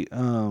the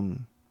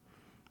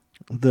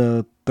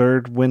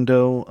third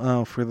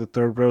window for the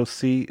third row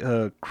seat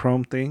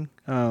chrome thing.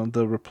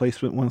 The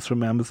replacement ones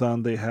from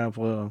Amazon, they have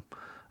a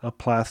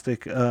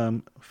plastic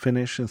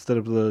finish instead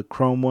of the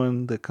chrome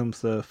one that comes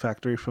the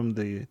factory from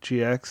the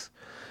GX.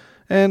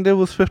 And it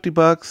was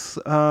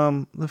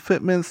 $50. The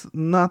fitment's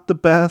not the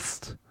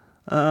best.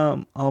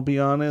 I'll be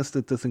honest,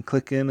 it doesn't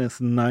click in as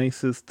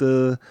nice as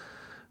the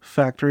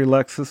factory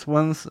Lexus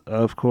ones,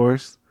 of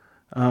course.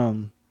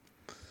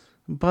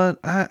 But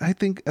I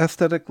think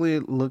aesthetically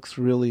it looks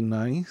really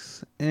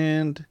nice.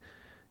 And,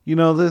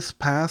 this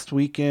past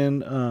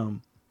weekend,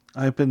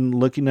 I've been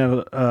looking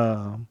at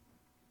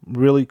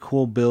really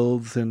cool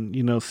builds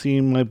and,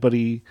 seeing my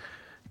buddy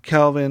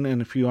Calvin.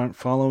 And if you aren't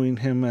following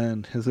him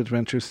and his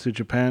adventures to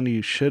Japan,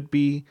 you should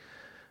be.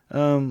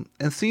 And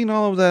seeing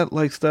all of that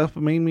like stuff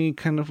made me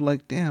kind of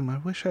like, damn, I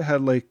wish I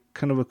had like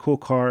kind of a cool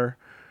car,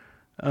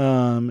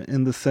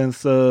 in the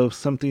sense of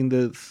something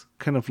that's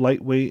kind of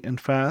lightweight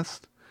and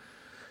fast.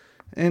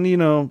 And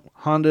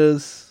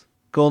Hondas,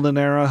 golden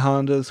era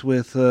Hondas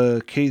with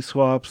K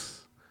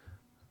swaps,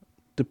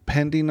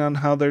 depending on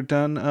how they're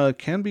done,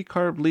 can be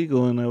carb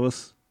legal. And I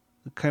was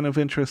kind of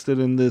interested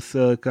in this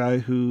guy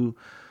who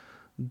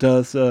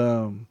does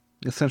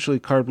essentially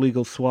carb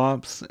legal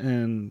swaps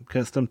and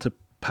gets them to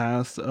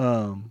pass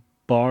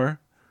bar.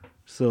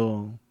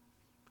 So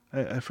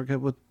I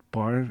forget what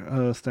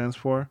bar stands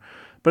for,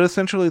 but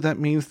essentially that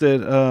means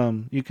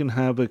that you can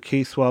have a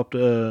K swapped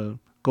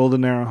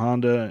golden era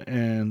Honda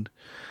and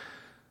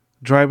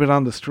drive it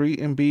on the street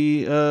and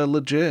be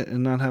legit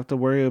and not have to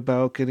worry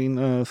about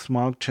getting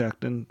smog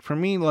checked. And for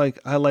me, like,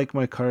 I like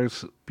my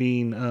cars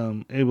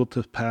being able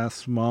to pass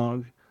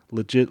smog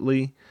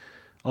legitly.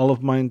 All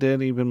of mine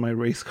did, even my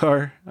race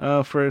car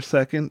for a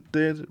second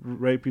did,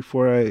 right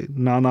before I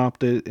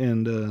non-opted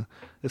and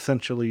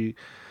essentially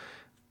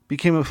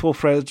became a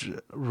full-fledged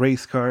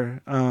race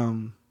car.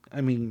 I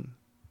mean,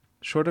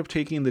 short of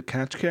taking the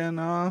catch can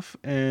off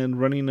and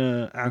running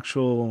an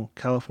actual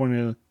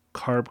California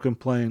carb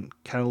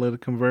compliant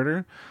catalytic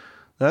converter,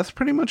 that's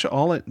pretty much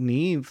all it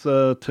needs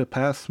to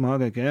pass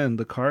smog again.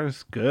 The car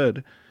is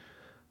good.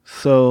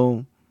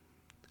 So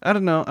I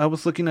don't know. I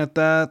was looking at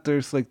that.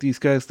 There's like these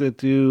guys that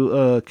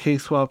do K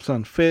swaps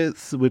on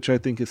fits, which I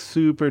think is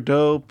super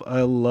dope.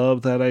 I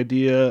love that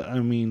idea. I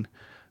mean,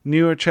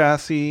 newer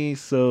chassis,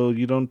 so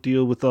you don't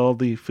deal with all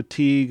the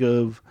fatigue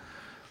of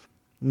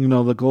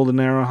the golden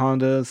era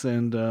Hondas,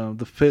 and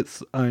the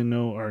fits I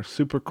know are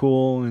super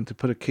cool, and to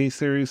put a K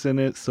series in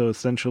it, so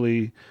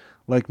essentially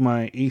like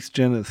my Ace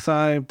Gen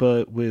SI,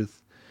 but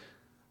with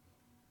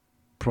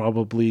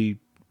probably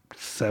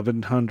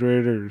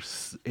 700 or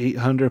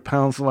 800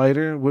 pounds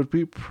lighter would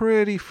be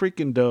pretty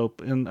freaking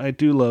dope. And I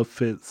do love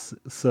fits,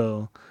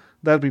 so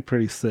that'd be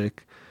pretty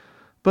sick.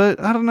 But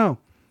I don't know.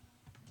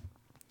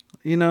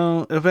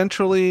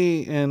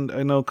 Eventually, and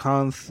I know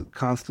Khan's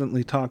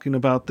constantly talking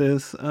about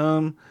this,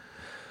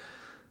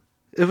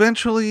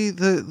 eventually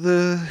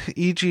the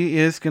EG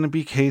is going to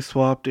be case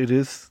swapped. It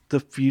is the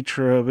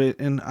future of it,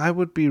 and I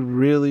would be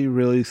really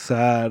really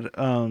sad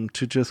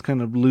to just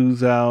kind of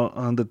lose out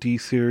on the D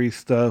series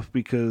stuff,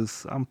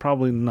 because I'm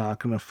probably not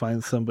going to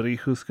find somebody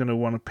who's going to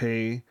want to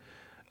pay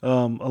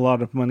a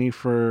lot of money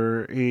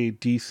for a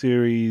D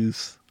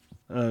series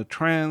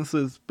trans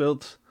that's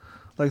built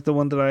like the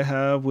one that I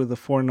have with a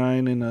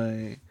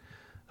 4.9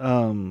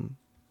 um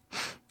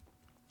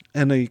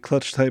and a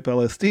clutch type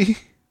LSD.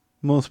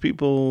 Most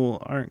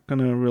people aren't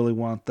gonna really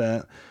want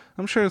that.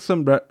 I'm sure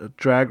some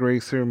drag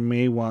racer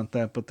may want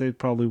that, but they'd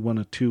probably want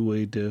a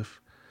two-way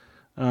diff.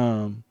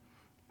 Um,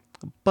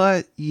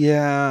 but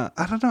yeah,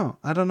 I don't know.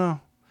 I don't know.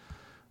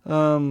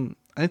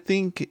 I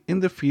think in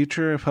the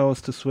future, if I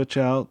was to switch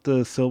out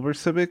the silver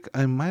Civic,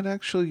 I might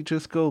actually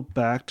just go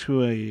back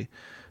to a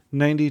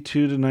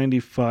 92 to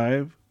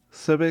 95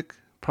 Civic,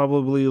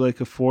 probably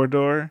like a four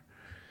door,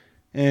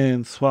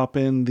 and swap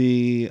in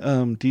the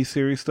D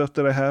series stuff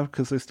that I have,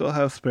 because I still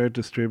have spare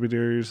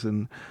distributors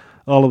and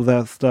all of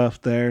that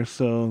stuff there.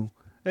 So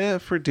yeah,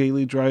 for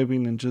daily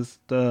driving and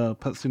just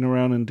putzing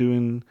around and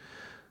doing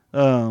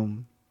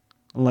um,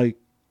 like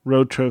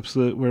road trips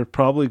that we're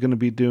probably going to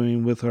be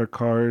doing with our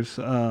cars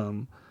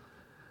to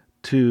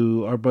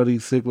our buddy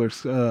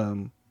Ziegler's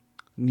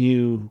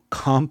new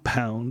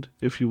compound,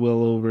 if you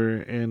will,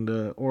 over in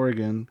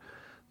Oregon.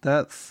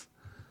 That's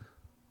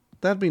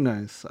that'd be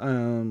nice.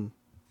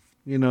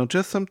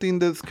 Just something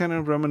that's kind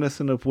of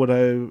reminiscent of what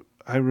I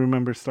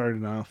remember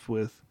starting off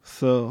with.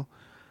 So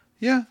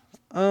yeah,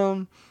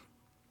 um,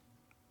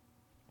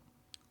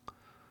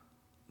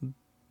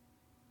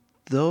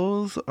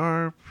 those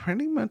are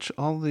pretty much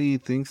all the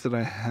things that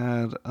I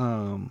had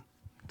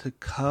to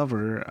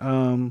cover.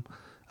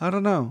 I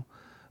don't know.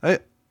 I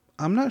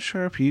I'm not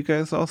sure if you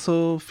guys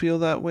also feel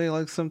that way.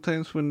 Like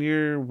sometimes when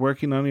you're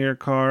working on your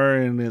car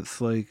and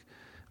it's like,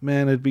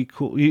 man, it'd be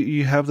cool.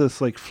 You have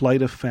this like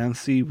flight of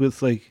fancy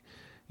with like,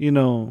 you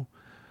know,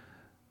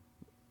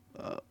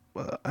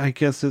 I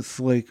guess it's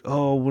like,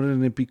 oh,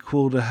 wouldn't it be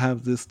cool to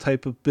have this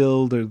type of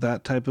build or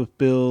that type of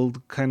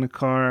build kind of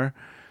car?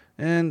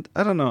 And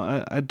I don't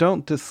know. I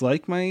don't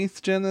dislike my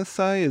 8th Gen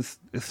SI.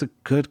 It's a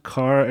good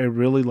car. I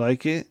really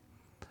like it.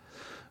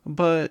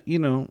 But,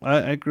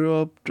 I grew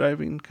up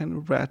driving kind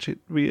of ratchet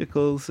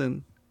vehicles,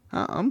 and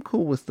I'm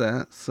cool with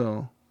that.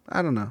 So,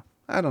 I don't know.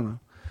 I don't know.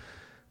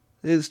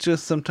 It's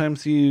just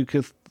sometimes you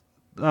get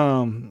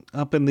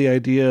up in the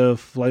idea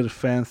of flight of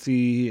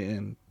fancy,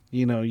 and,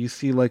 you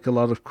see like a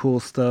lot of cool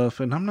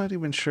stuff. And I'm not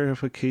even sure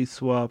if a case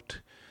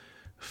swapped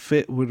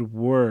fit would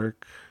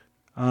work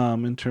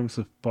in terms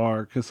of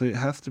bar, because it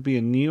has to be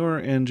a newer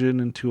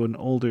engine into an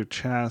older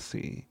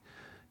chassis.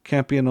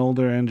 Can't be an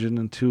older engine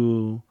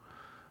into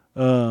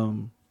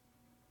um,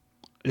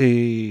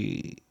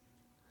 a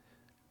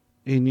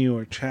a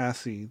newer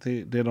chassis.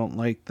 They don't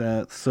like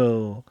that,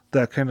 so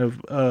that kind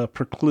of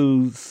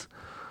precludes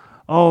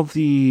all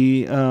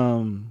the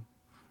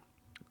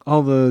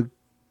all the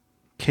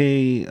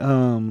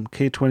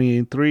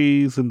K28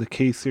 3s and the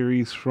K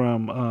series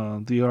from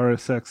the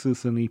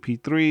RSXs and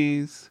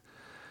EP3s.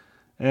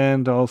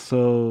 And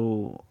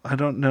also, I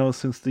don't know,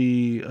 since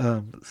the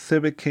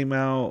Civic came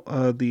out,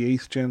 the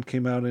 8th Gen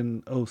came out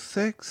in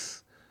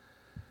 '06,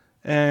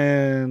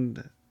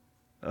 and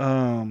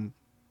um,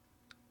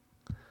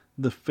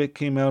 the Fit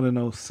came out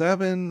in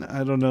 '07.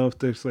 I don't know if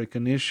there's like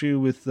an issue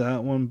with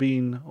that one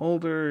being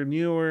older or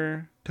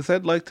newer, because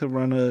I'd like to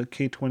run a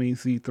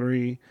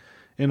K20Z3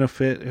 in a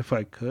Fit if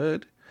I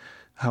could.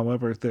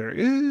 However, there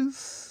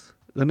is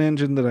an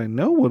engine that I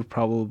know would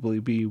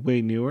probably be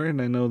way newer,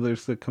 and I know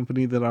there's a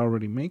company that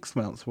already makes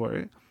mounts for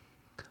it.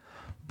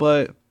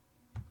 But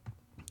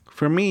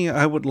for me,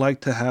 I would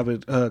like to have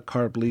it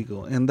carb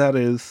legal, and that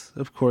is,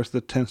 of course,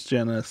 the 10th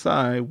Gen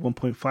SI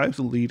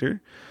 1.5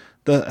 liter,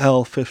 the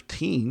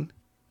L15.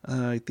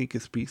 I think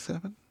it's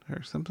B7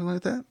 or something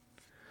like that.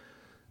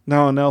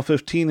 Now an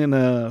L15 in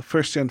a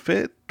first gen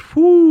Fit,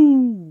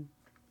 whoo!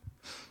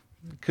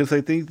 Because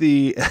I think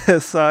the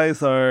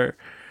SIs are,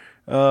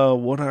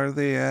 what are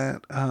they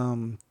at?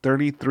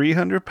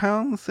 3,300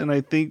 pounds, and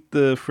I think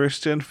the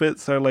first gen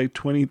Fits are like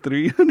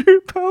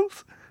 2,300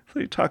 pounds. So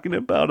you're talking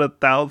about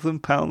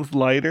 1,000 pounds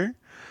lighter.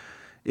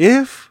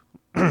 If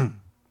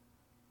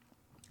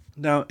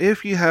Now,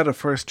 if you had a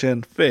first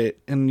gen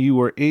Fit and you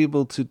were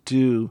able to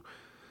do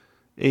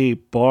a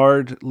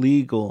barred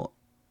legal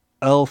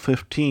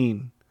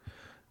L15,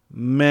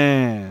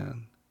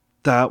 man,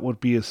 that would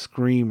be a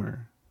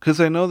screamer. Because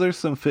I know there's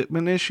some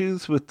fitment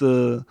issues with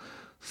the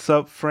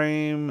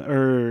subframe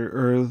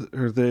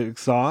or the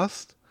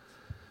exhaust.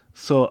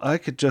 So I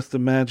could just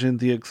imagine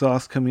the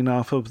exhaust coming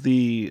off of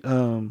the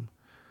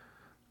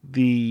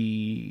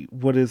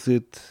what is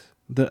it,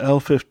 the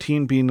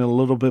L15 being a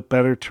little bit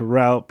better to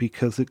route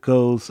because it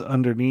goes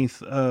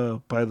underneath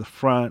by the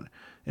front.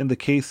 In the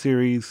K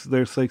series,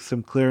 there's like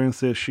some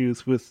clearance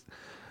issues with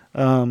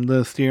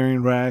the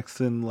steering racks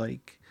and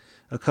like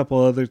a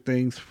couple other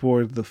things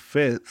for the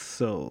Fits.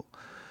 So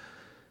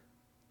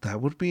That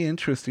would be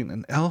interesting.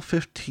 An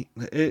L15.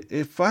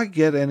 If I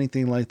get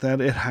anything like that,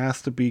 it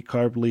has to be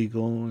carb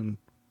legal and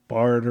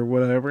barred or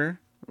whatever.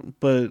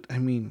 But, I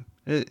mean,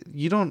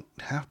 you don't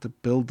have to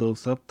build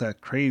those up that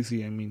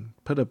crazy. I mean,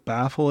 put a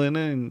baffle in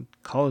it and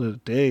call it a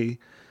day.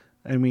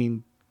 I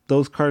mean,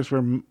 those cars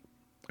were,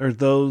 or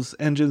those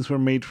engines were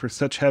made for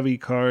such heavy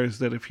cars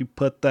that if you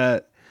put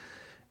that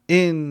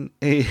in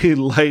a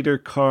lighter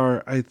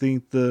car, I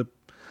think the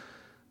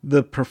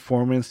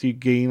performance you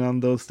gain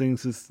on those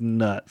things is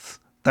nuts.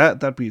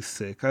 That'd be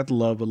sick. I'd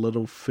love a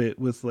little fit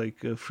with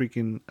like a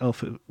freaking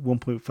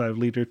 1.5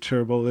 liter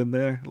turbo in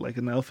there, like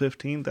an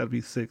L15. That'd be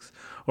sick.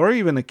 Or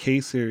even a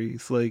K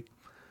series. Like,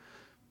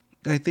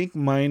 I think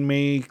mine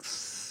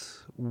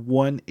makes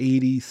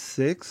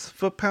 186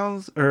 foot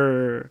pounds,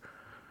 or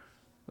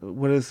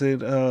what is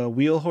it?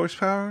 Wheel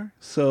horsepower.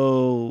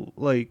 So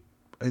like,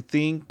 I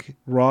think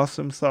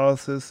Rossum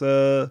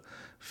Sauce's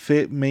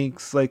fit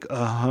makes like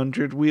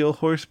 100 wheel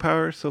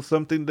horsepower. So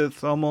something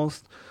that's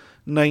almost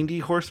 90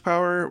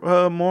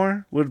 horsepower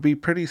more would be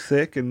pretty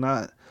sick and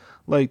not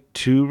like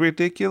too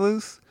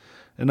ridiculous.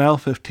 An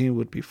L15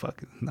 would be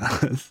fucking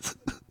nuts.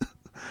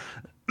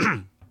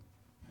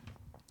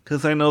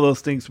 Because I know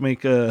those things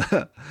make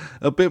a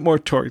bit more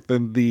torque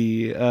than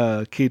the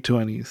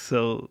K20s.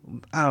 So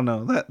I don't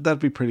know. That'd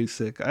be pretty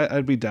sick.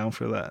 I'd be down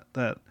for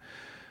that.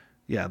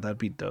 Yeah, that'd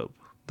be dope.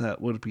 That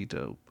would be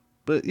dope.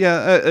 But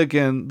yeah,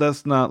 again,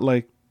 that's not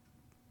like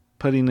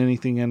putting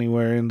anything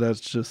anywhere, and that's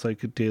just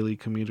like a daily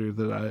commuter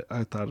that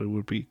I thought it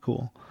would be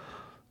cool.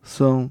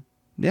 So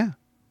yeah,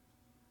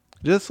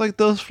 just like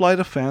those flight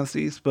of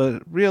fancies.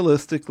 But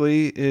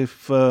realistically,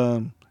 if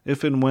and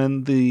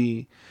when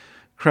the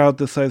crowd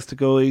decides to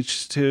go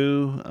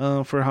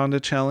H2 for Honda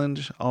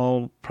Challenge,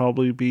 I'll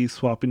probably be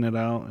swapping it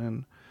out,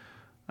 and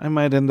I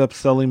might end up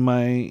selling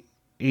my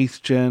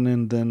 8th gen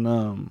and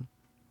then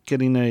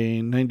getting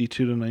a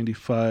 92 to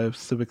 95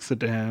 Civic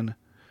sedan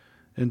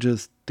and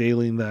just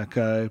dailing that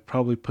guy.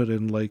 Probably put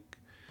in like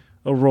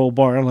a roll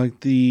bar like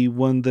the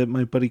one that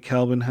my buddy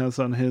Calvin has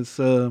on his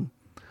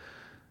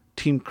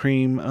Team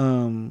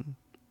Cream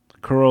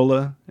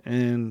Corolla,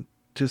 and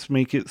just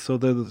make it so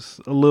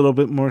there's a little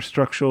bit more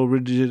structural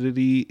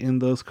rigidity in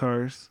those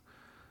cars.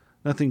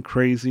 Nothing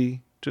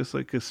crazy, just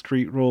like a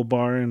street roll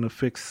bar and a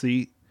fixed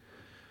seat.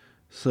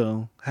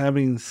 So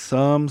having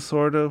some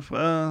sort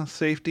of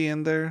safety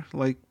in there,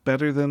 like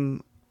better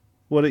than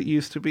what it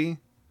used to be.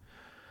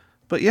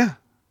 But yeah,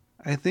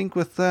 I think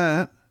with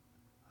that,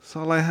 that's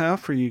all I have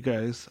for you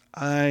guys.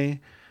 I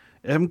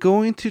am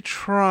going to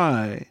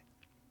try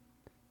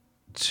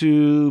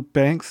to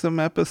bank some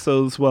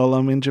episodes while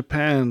I'm in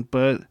Japan,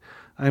 but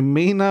I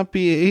may not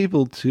be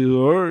able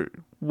to, or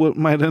what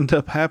might end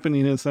up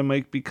happening is I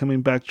might be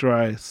coming back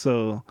dry.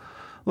 So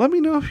let me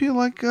know if you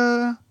like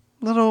a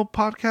little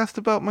podcast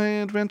about my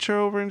adventure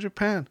over in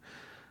Japan.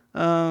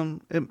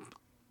 It's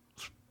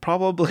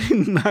probably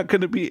not going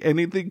to be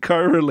anything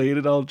car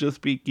related. I'll just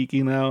be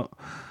geeking out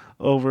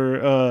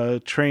over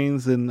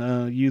trains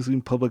and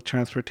using public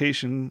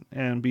transportation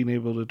and being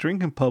able to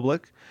drink in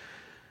public.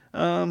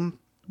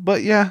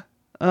 But yeah,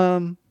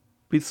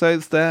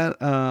 besides that,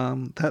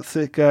 that's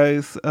it,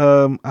 guys.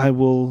 I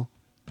will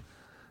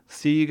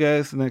see you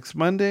guys next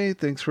Monday.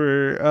 Thanks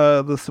for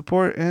the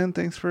support, and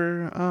thanks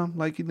for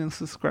liking and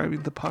subscribing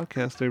to the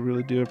podcast. I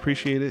really do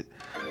appreciate it.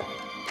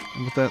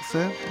 And with that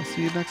said, I'll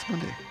see you next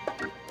Monday.